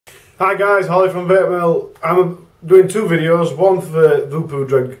Hi guys, Harley from VapeMill. I'm doing two videos, one for the VooPoo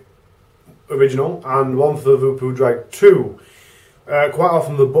Drag original and one for the VooPoo Drag 2. Quite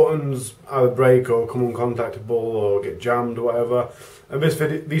often the buttons either break or come uncontactable or get jammed or whatever. And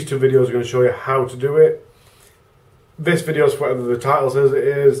these two videos are going to show you how to do it. This video is whatever the title says it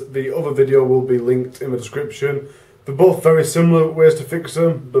is. The other video will be linked in the description. They're both very similar ways to fix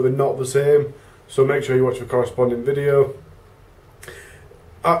them, but they're not the same. So make sure you watch the corresponding video.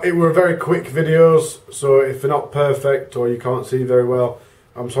 It were very quick videos, so if they're not perfect or you can't see very well,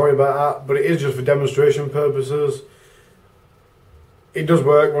 I'm sorry about that, but it is just for demonstration purposes. It does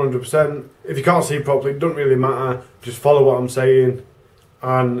work 100%. If you can't see properly, it doesn't really matter. Just follow what I'm saying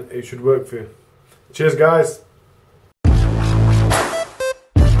and it should work for you. Cheers guys.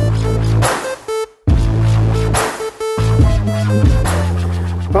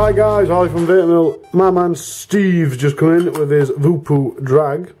 Hi guys, Harley from VapeMill. My man Steve's just come in with his VooPoo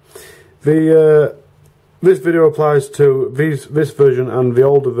Drag. This video applies to this version and the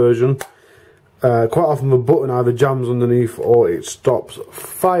older version. Quite often the button either jams underneath or it stops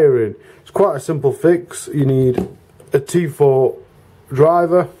firing. It's quite a simple fix. You need a T4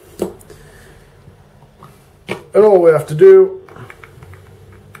 driver. And all we have to do,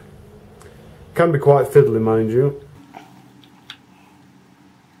 can be quite fiddly mind you.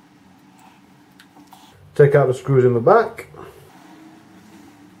 Take out the screws in the back.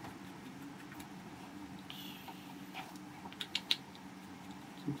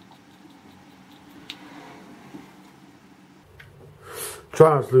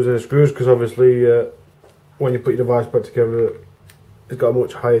 Try not to lose any screws because obviously when you put your device back together it's got a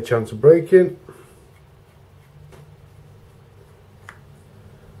much higher chance of breaking.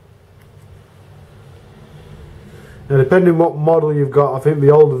 Now depending what model you've got, I think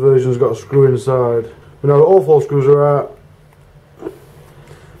the older version's got a screw inside. But now all four screws are out.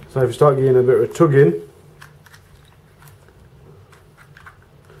 So if you start getting a bit of tugging,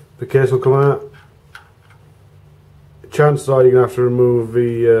 the case will come out. Chances are you're going to have to remove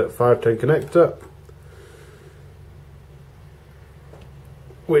the 510 connector,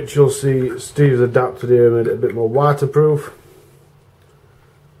 which you'll see Steve's adapted here and made it a bit more waterproof.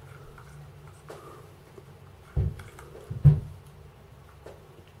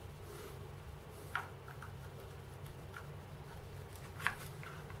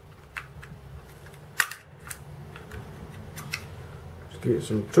 Get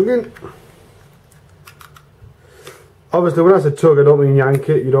some tugging. Obviously when I say tug I don't mean yank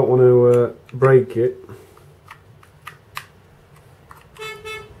it, you don't want to break it.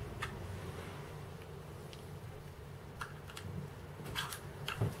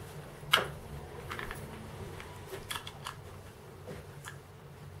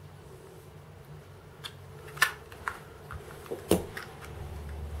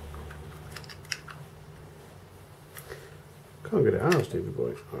 Can't get it out, Stevie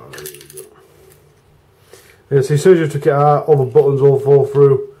boy. Oh, there you go. Yeah, so as soon as you took it out, all the buttons all fall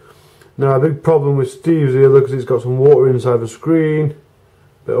through. Now, a big problem with Steve's here, look, it's got some water inside the screen,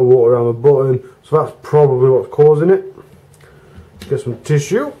 bit of water around the button, so that's probably what's causing it. Get some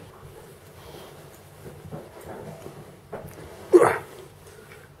tissue.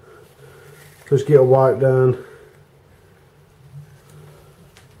 Just get a wipe down.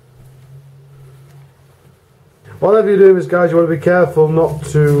 Whatever you're doing this, guys, you want to be careful not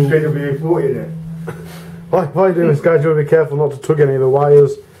to... While you're doing this, guys, you want to be careful not to tug any of the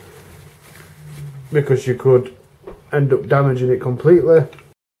wires, because you could end up damaging it completely.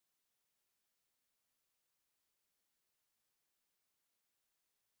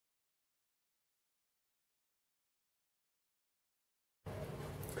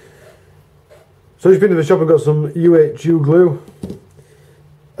 So just been to the shop and got some UHU glue.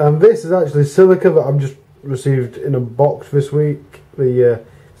 And this is actually silica that I've just received in a box this week. Instead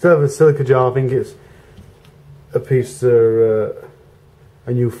of a silica jar, I think it's a piece of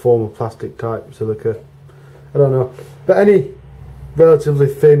a new form of plastic type silica. I don't know, but any relatively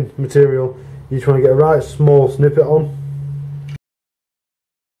thin material, you just want to get a right small snippet on.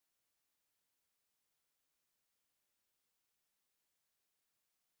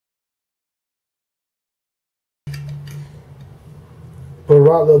 Put a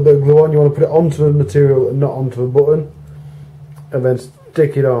right little bit of glue on. You want to put it onto the material and not onto the button, and then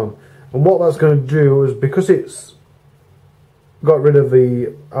stick it on. And what that's going to do is, because it's got rid of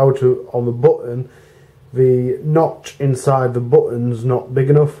the outer on the button, the notch inside the button's not big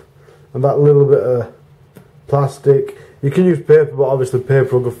enough, and that little bit of plastic, you can use paper, but obviously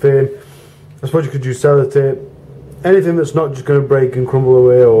paper will go thin. I suppose you could use sellotape, anything that's not just going to break and crumble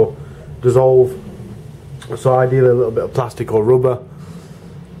away or dissolve. So ideally a little bit of plastic or rubber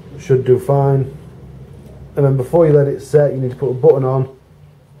should do fine. And then before you let it set, you need to put a button on.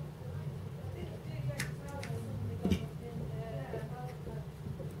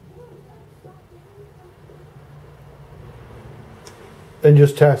 And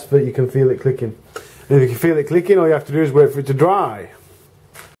just test that you can feel it clicking. And if you can feel it clicking, all you have to do is wait for it to dry.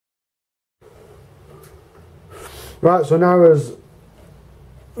 Right, so now as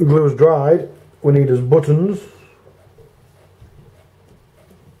glue is dried, we need is buttons.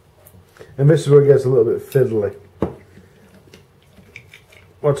 And this is where it gets a little bit fiddly.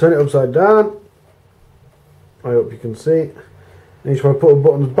 I'll turn it upside down. I hope you can see. And you just want to put the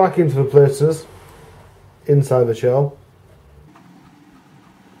buttons back into the places inside the shell.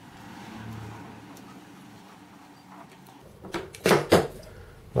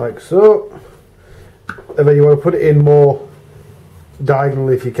 Like so. And then you want to put it in more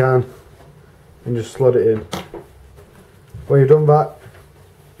diagonally if you can. And just slot it in. When you've done that,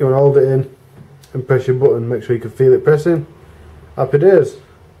 you want to hold it in and press your button. Make sure you can feel it pressing. Happy days.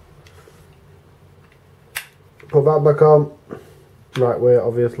 Put that back on. Right way,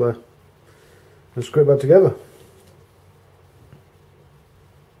 obviously. And screw it back together.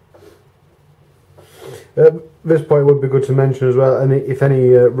 At this point it would be good to mention as well, if any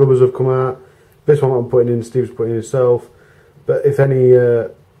rubbers have come out. This one I'm putting in, Steve's putting in himself. But if any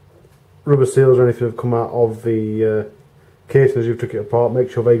rubber seals or anything have come out of the casing as you took it apart,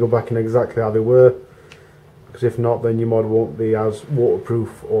 make sure they go back in exactly how they were. Because if not, then your mod won't be as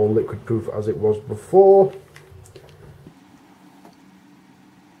waterproof or liquid proof as it was before.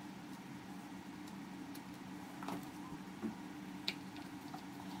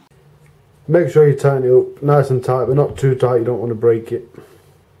 Make sure you tighten it up nice and tight, but not too tight, you don't want to break it.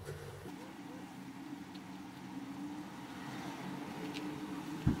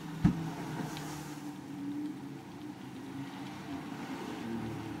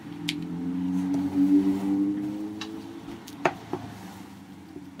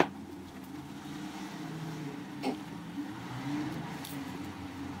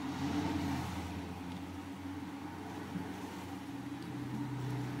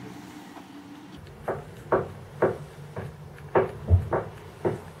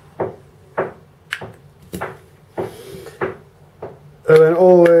 And then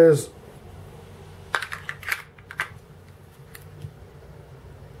always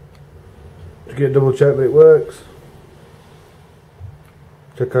to get double check that it works.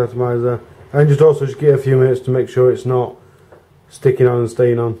 Check atomizer, and just give it a few minutes to make sure it's not sticking on and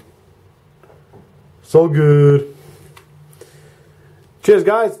staying on. It's all good. Cheers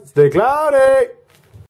guys, stay cloudy!